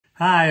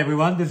Hi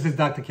everyone, this is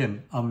Dr.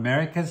 Kim,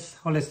 America's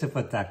Holistic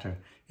Foot Doctor.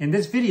 In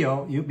this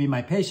video, you'll be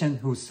my patient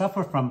who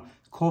suffered from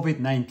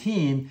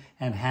COVID-19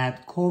 and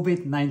had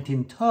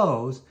COVID-19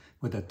 toes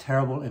with a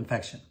terrible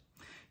infection.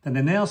 Then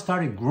the nails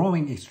started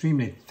growing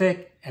extremely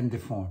thick and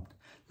deformed.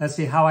 Let's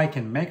see how I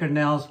can make her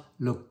nails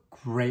look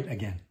great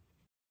again.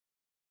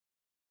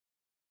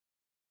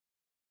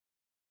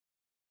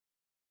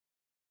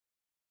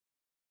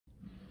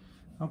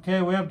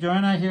 Okay, we have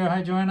Joanna here.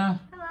 Hi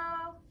Joanna.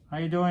 Hello. How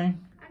you doing?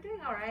 I'm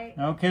doing all right.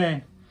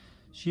 Okay.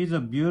 She's a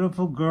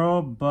beautiful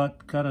girl,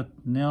 but got a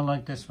nail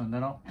like this one. They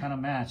don't kind of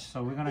match.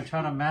 So we're going to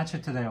try to match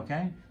it today,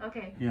 okay?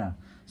 Okay. Yeah.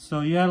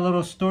 So you had a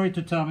little story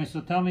to tell me.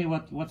 So tell me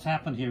what's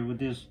happened here with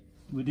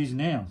these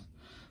nails.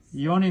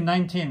 You're only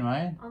 19,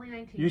 right? Only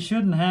 19. You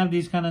shouldn't have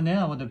these kind of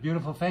nails with a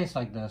beautiful face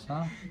like this,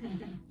 huh?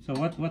 So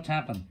what's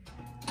happened?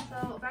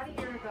 So about a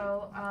year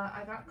ago,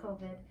 I got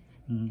COVID,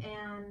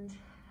 and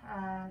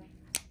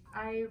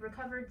I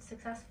recovered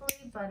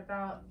successfully, but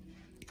about,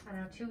 I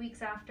don't know, 2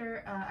 weeks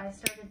after, I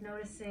started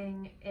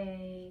noticing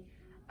a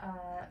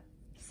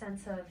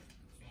sense of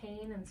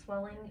pain and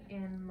swelling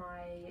in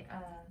my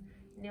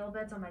nail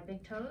beds on my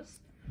big toes.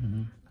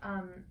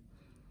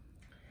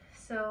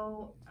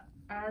 So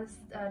as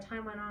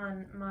time went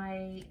on,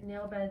 my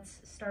nail beds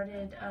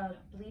started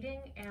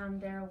bleeding,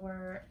 and there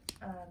were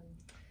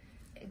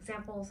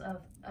examples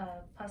of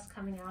pus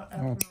coming out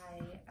of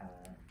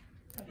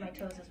my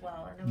toes as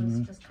well, and it was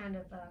just kind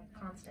of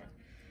constant.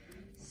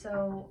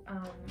 So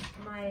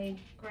my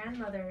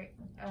grandmother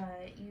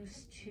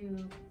used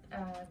to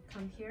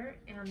come here,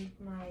 and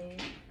my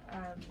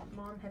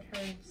mom had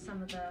heard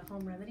some of the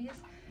home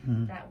remedies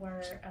that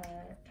were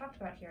talked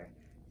about here.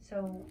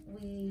 So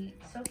we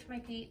soaked my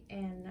feet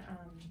in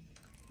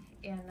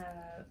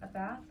a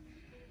bath,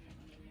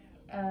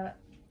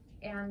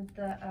 and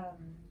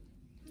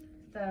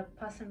the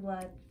pus and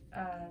blood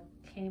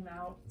came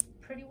out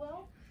pretty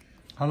well.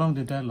 How long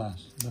did that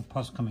last, the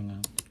pus coming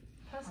out?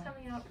 Pus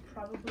coming out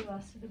probably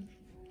lasted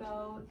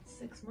about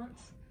 6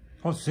 months.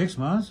 Oh, 6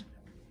 months?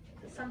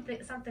 Something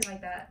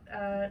like that.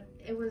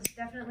 It was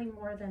definitely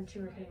more than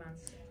 2 or 3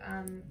 months.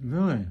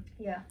 Really?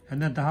 Yeah.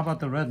 And then how about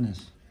the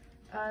redness?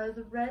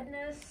 The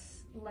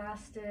redness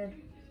lasted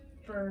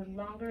for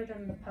longer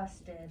than the pus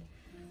did.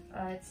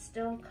 It's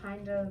still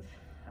kind of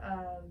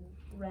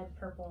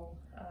red-purple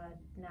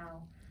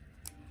now.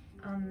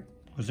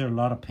 Was there a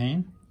lot of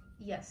pain?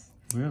 Yes.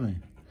 Really?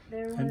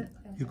 There was. And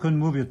you couldn't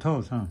move your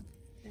toes, huh?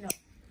 No.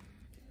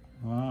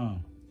 Wow.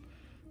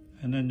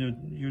 And then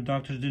your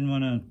doctors didn't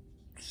want to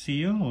see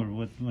you, or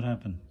what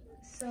happened?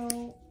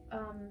 So,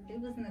 it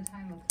was in the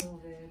time of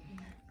COVID.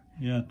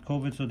 Yeah,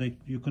 COVID, so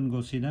you couldn't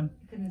go see them?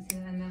 Couldn't see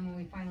them, and then when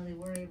we finally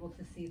were able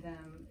to see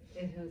them,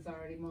 it was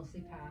already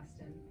mostly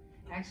passed, and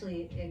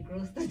actually it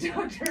grossed the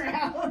doctor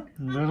out.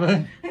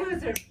 Really? It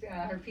was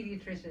her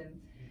pediatrician,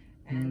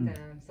 and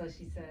so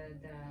she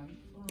said,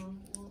 well,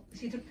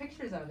 she took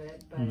pictures of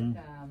it, but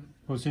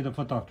Go see the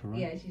foot doctor, right?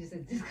 yeah, she just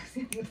said, just go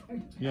see the foot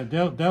doctor. Yeah,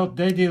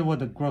 they deal with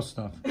the gross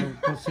stuff.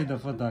 Go see the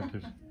foot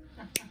doctors.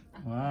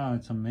 Wow,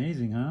 it's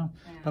amazing, huh?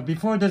 Yeah. But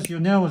before this, your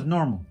nail was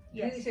normal.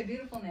 Yes. She had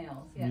beautiful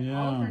nails. Yeah. Yeah.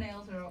 All of her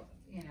nails are,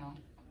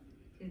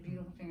 she had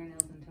beautiful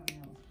fingernails and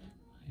toenails.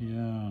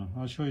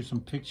 Yeah, I'll show you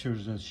some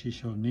pictures that she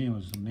showed me. It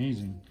was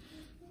amazing.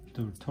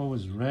 The toe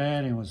was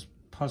red, and it was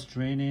pus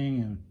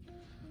draining, and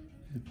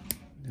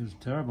it was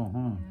terrible,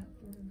 huh?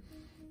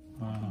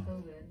 Yeah. Wow.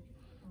 COVID.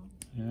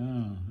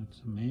 Yeah, it's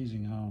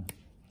amazing how.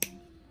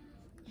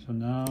 So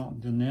now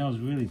the nail's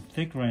really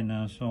thick right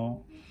now,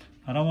 so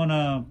I don't want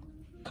to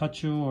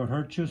cut you or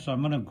hurt you, so I'm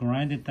going to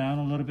grind it down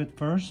a little bit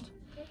first,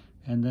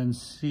 and then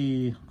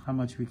see how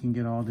much we can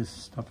get all this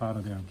stuff out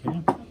of there,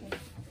 okay?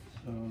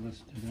 So let's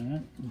do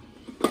that.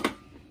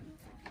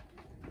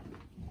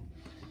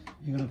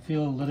 You're going to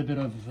feel a little bit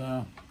of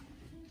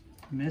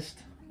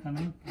mist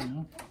coming, you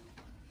know?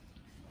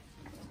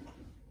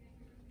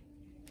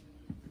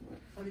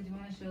 Oh, did you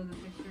want to show the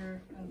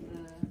picture of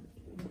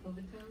the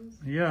COVID toes?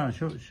 Yeah,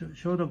 show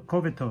the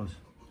COVID toes.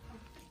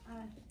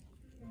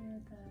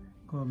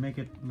 Go make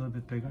it a little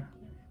bit bigger.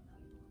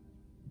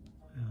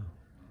 Yeah,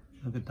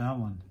 look at that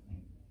one.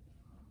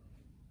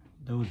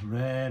 That was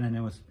red, and it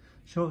was.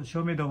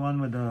 Show me the one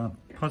with the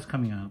pus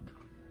coming out.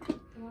 The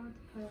one with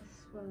the pus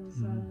was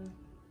this one.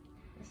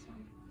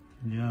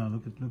 Yeah,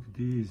 look at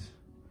these.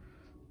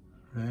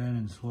 Red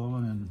and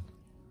swollen and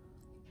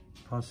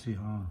pussy,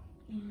 huh?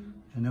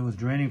 And it was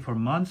draining for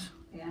months?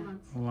 Yeah.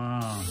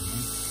 Wow.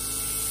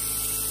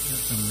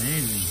 That's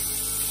amazing.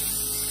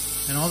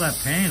 And all that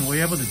pain, were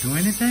you able to do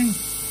anything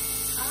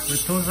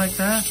with toes like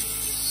that?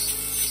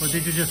 Or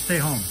did you just stay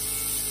home?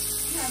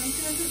 Yeah, I mean,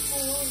 she went to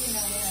school,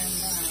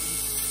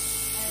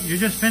 and You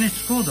just finished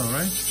school though,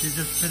 right? You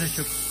just finished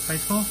your high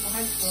school? well,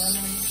 high school, and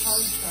then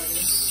college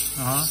started.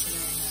 Uh-huh. So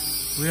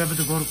then, Were you able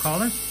to go to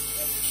college?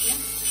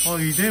 yeah. Oh,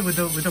 you did with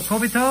the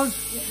COVID toes?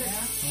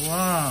 Yeah.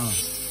 Wow.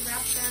 We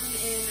wrapped them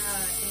in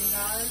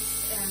gauze,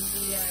 and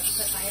we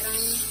put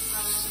iodine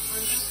on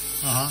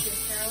them to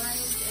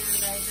sterilize,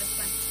 and I just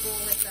went to school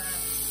with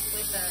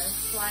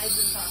slides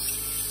and socks.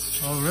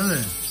 Oh,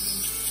 really?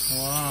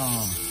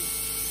 Wow.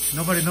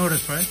 Nobody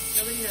noticed, right?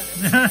 Nobody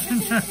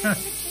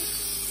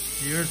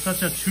noticed. You're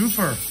such a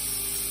trooper.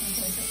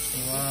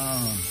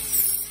 Wow.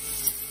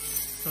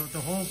 So the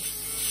whole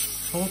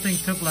thing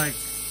took like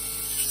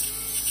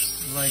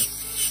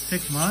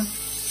 6 months?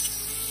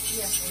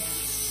 Yes,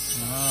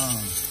 yeah. Wow.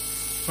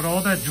 For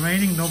all that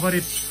draining,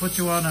 nobody put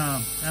you on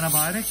a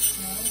antibiotic?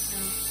 No.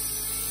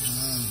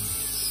 Wow.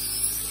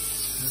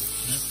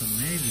 That's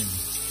amazing.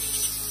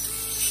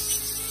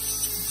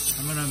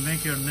 I'm gonna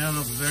make your nail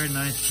look very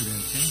nice today,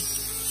 okay?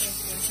 Thank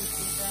you. I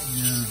appreciate that.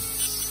 Yeah.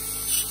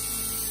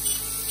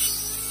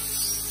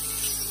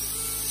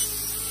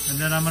 And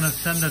then I'm gonna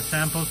send the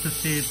samples to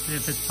see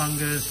if it's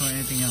fungus or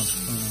anything else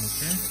going on,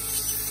 okay?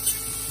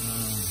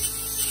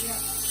 Yeah,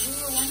 we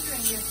were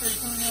wondering if her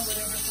toenail would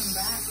ever come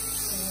back.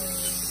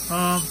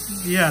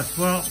 Yes,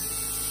 well,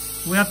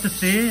 we have to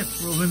see.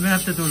 Well, we may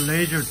have to do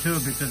laser too,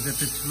 because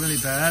if it's really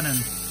bad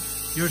and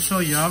you're so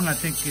young, I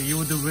think you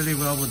would do really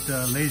well with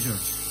laser.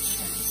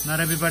 Okay. Not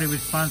everybody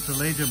responds to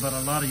laser, but a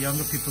lot of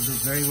younger people do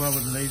very well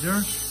with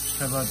laser.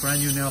 Have a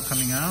brand new nail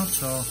coming out.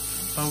 So,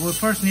 but we'll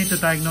first need to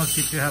diagnose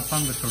if you have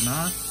fungus or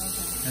not,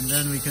 Okay. and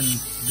then we can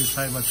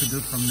decide what to do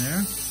from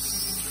there.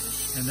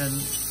 And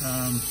then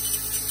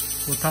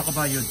we'll talk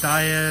about your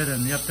diet,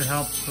 and you have to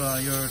help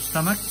your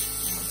stomach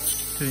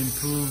to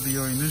improve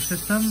your immune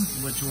system,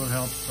 which will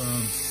help.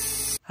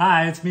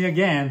 Hi, it's me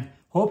again.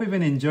 Hope you've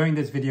been enjoying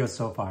this video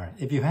so far.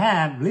 If you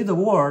have, leave the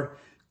word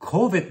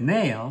COVID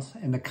nails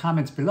in the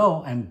comments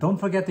below, and don't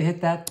forget to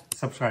hit that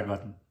subscribe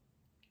button.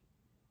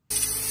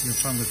 Your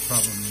fungus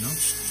problem, you know?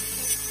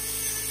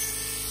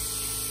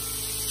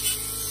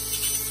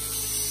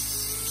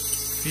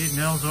 See,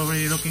 nails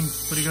already looking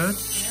pretty good?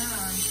 Yeah.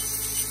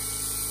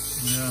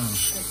 Yeah.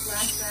 It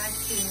flashed back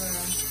to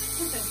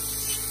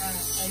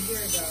a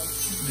year ago.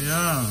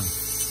 Yeah.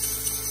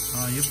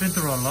 You've been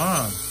through a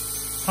lot.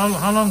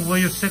 How long were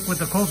you sick with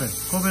the COVID?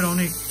 COVID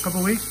only a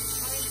couple weeks?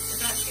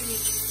 About 2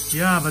 weeks.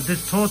 Yeah, but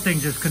this toe thing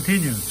just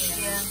continues.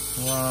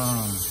 Yeah.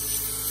 Wow.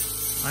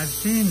 I've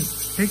seen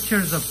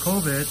pictures of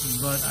COVID,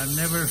 but I've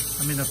never,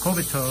 the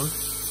COVID toes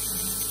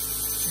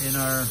in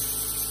our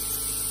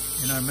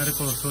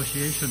medical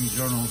association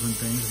journals and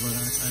things, but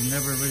I've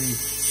never really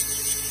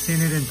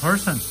seen it in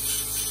person.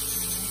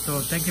 So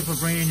thank you for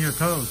bringing your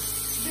toes.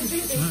 We'll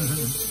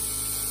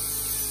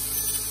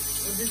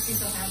just be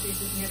so happy if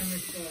we can get them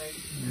restored.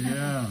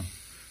 Yeah.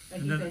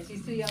 Like you said,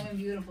 she's too young and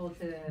beautiful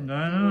to... I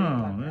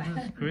know. This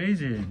is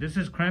crazy. This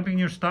is cramping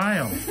your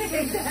style.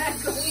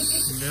 Exactly.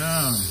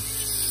 Yeah.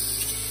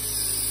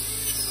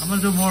 I'm going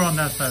to do more on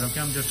that side, okay?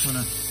 I'm just going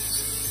to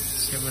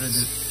get rid of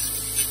this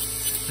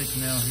thick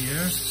nail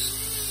here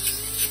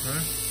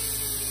first.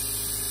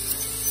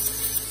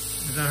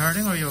 Is that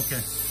hurting or are you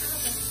okay?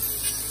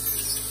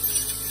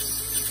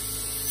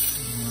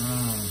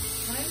 Wow.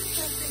 My only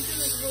question too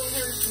is, will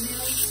her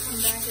nails come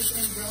back as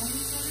ingrown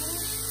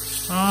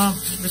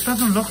toenails? It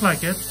doesn't look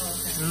like it.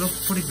 Okay. It looks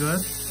pretty good.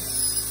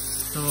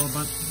 So,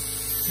 but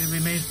it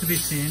remains to be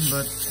seen.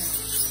 But,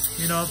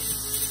 you know,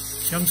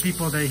 young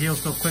people, they heal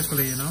so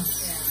quickly, you know. Yeah.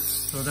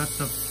 So that's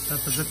the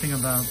good thing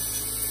about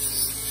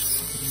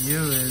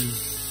you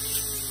is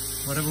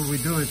whatever we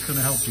do, it's going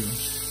to help you.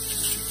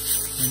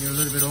 When you're a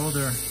little bit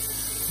older,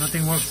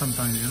 nothing works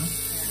sometimes, you know.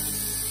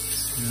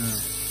 Yeah.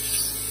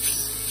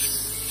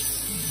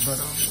 But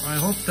I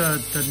hope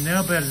the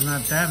nail bed is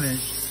not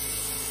damaged.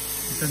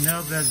 If the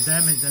nail bed is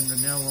damaged, then the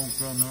nail won't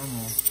grow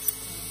normal.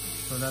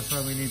 So that's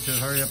why we need to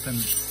hurry up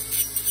and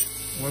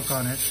work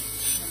on it.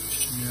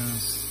 Yeah.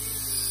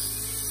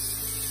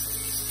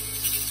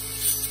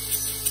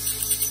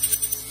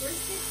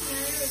 Worst case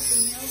scenario is the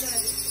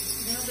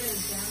nail bed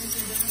is damaged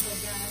and doesn't go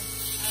back.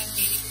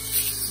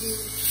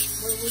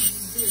 What would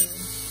you do?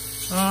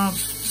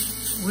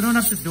 We don't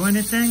have to do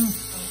anything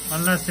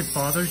unless it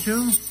bothers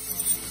you.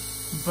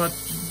 But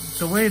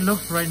the way it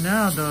looks right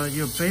now,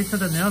 your base of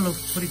the nail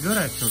looks pretty good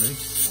actually.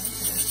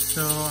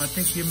 So I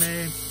think you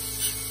may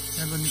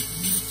have a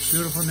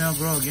beautiful nail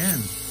grow again.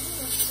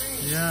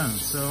 Yeah,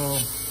 so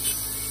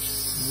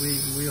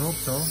we hope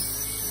so.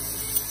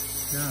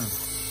 Yeah.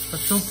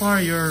 But so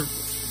far you're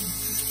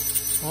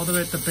all the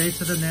way at the base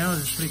of the nail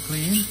is pretty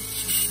clean.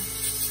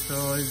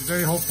 So it's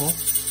very hopeful.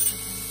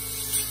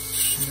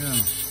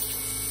 Yeah.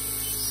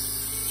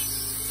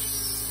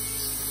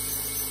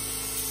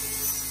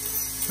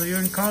 So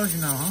you're in college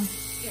now, huh?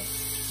 Yes.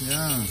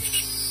 Yeah.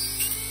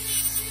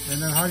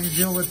 And then how do you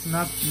deal with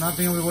not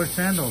being able to wear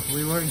sandals? Were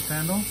you wearing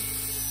sandals?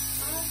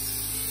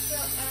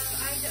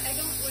 I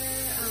don't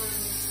wear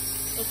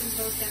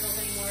open-toe sandals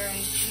anymore.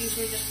 I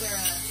usually just wear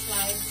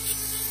slides.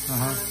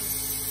 Uh-huh.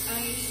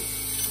 I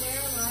wear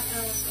a lot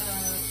of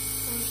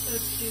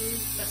closed-toed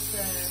shoes, but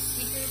the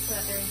sneakers, so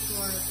that there's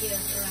more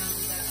give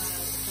around the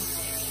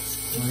toenail area.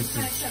 It's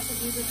kind of tough to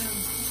do them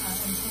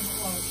in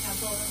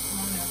Chapel,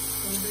 Pomona,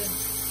 a little bit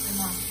in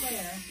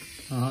Montclair,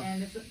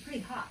 and it's pretty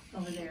hot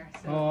over there.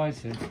 So Oh, I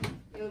see.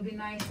 it would be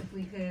nice if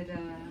we could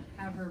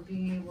have her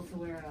being able to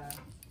wear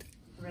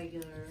a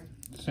regular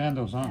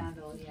Sandals, huh?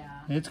 sandal.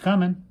 Yeah. It's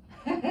coming.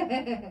 That's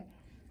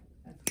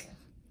good.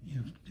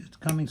 It's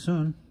coming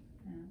soon.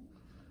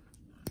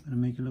 Yeah.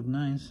 Gonna make it look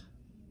nice.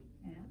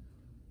 Yeah.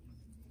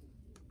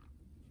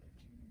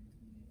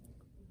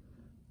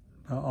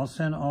 I'll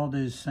send all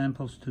these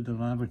samples to the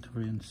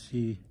laboratory and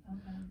see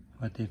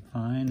what they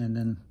find, and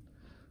then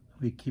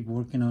we keep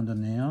working on the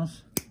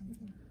nails,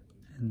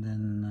 and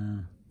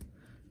then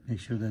make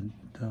sure that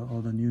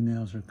all the new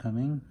nails are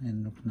coming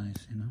and look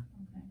nice, you know.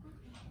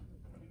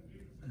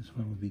 That's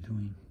what we'll be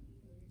doing.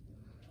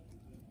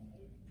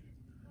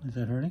 Is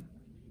that hurting?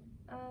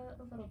 A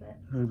little bit.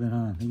 A little bit,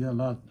 huh? You got a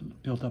lot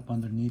built up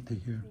underneath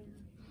it here.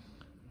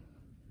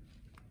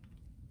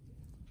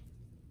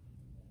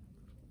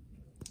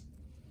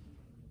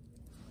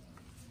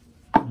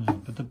 Yeah,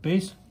 but the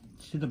base,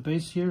 see the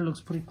base here looks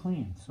pretty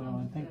clean. So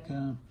I think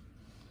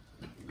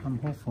I'm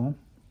hopeful.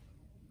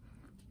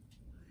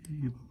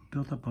 You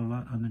built up a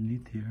lot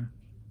underneath here.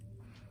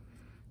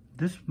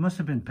 This must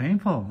have been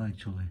painful,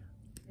 actually.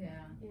 Yeah.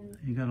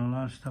 You got a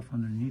lot of stuff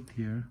underneath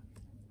here.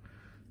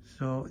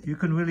 So you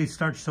can really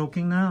start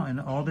soaking now, and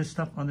all this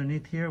stuff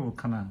underneath here will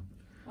come out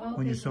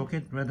when you soak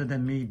it, rather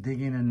than me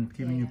digging and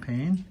giving you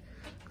pain.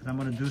 Because I'm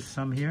going to do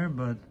some here,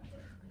 but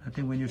I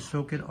think when you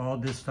soak it, all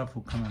this stuff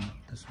will come out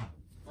this way.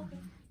 Okay.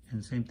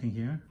 And same thing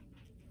here.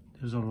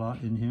 There's a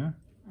lot in here.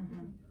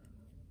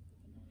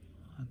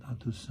 I'll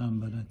do some,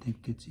 but I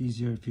think it's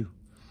easier if you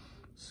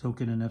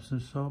soak it in Epsom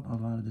salt. A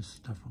lot of this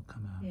stuff will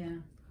come out.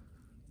 Yeah.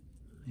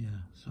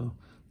 Yeah. So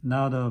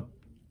now the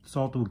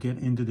salt will get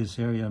into this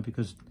area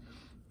because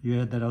you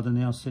had that other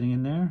nail sitting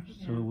in there,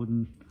 so it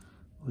wouldn't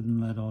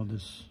let all the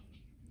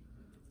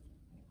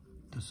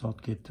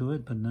salt get to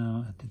it. But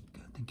now I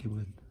think it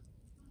would.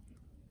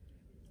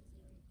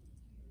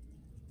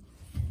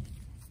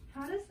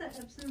 How does the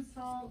Epsom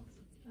salt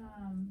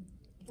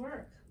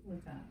work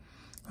with that?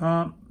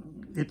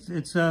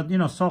 It's you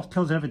know, salt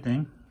kills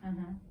everything.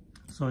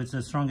 So it's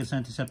the strongest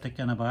antiseptic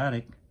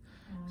antibiotic.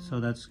 So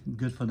that's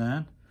good for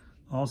that.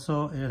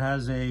 Also, it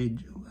has a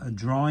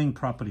drawing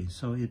property,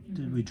 so it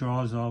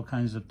withdraws all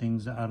kinds of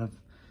things out of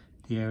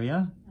the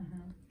area.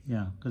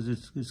 Yeah, because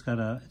it's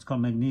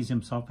called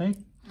magnesium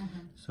sulfate.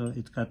 So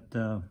it's got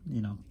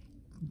you know,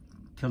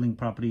 killing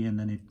property, and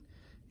then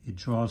it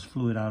draws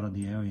fluid out of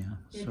the area.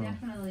 Yeah, so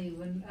definitely.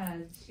 When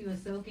she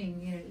was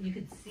soaking, you know, you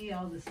could see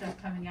all the stuff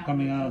coming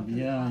out.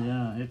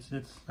 Yeah. It's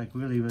like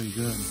really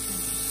good.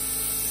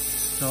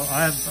 So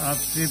I have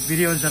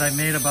videos that I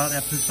made about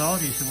Epsom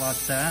salt. You should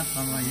watch that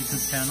on my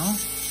YouTube channel.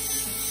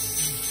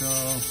 So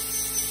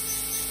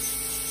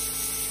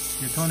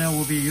your toenail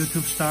will be a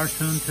YouTube star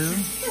soon too.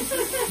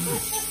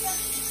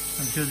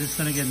 I'm sure this is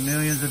going to get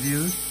millions of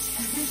views.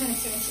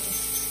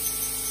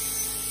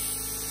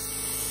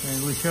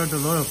 And we share the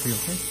loyalty,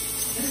 okay?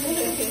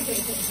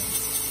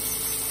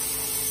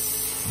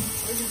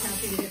 We're just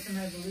happy to get some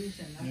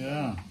resolution.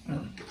 Yeah.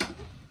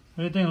 What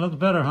do you think? It looks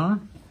better, huh?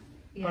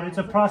 Yeah, But it's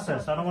a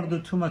process. I don't want to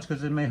do too much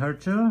because it may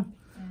hurt you.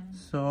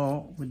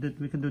 So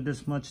we can do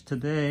this much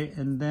today,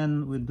 and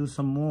then we'll do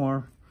some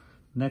more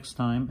next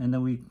time, and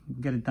then we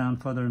get it down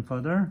further and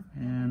further,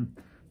 and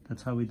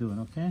that's how we do it,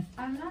 okay?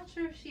 I'm not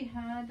sure if she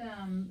had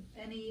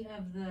any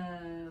of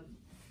the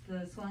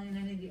swelling in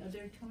any of the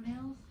other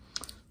toenails.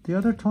 The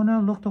other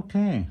toenail looked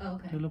okay. Oh,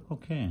 okay. They look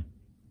okay.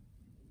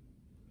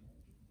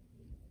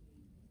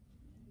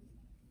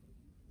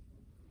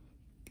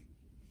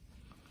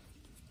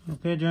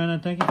 Okay, Joanna,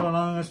 thank you for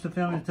allowing us to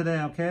film it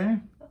today, okay?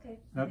 Okay.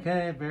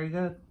 Okay, very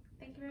good.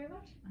 Thank you very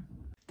much.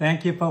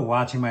 Thank you for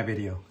watching my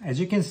video. As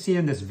you can see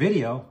in this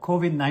video,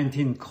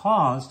 COVID-19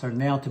 caused her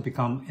nail to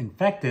become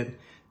infected,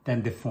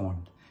 then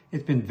deformed.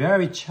 It's been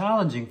very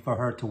challenging for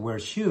her to wear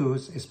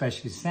shoes,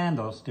 especially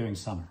sandals, during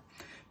summer.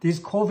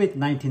 These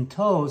COVID-19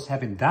 toes have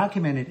been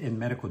documented in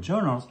medical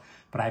journals,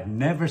 but I've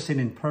never seen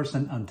in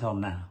person until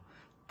now.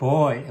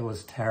 Boy, it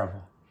was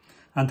terrible.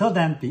 Until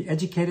then, be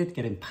educated,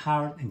 get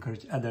empowered,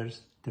 encourage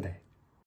others today.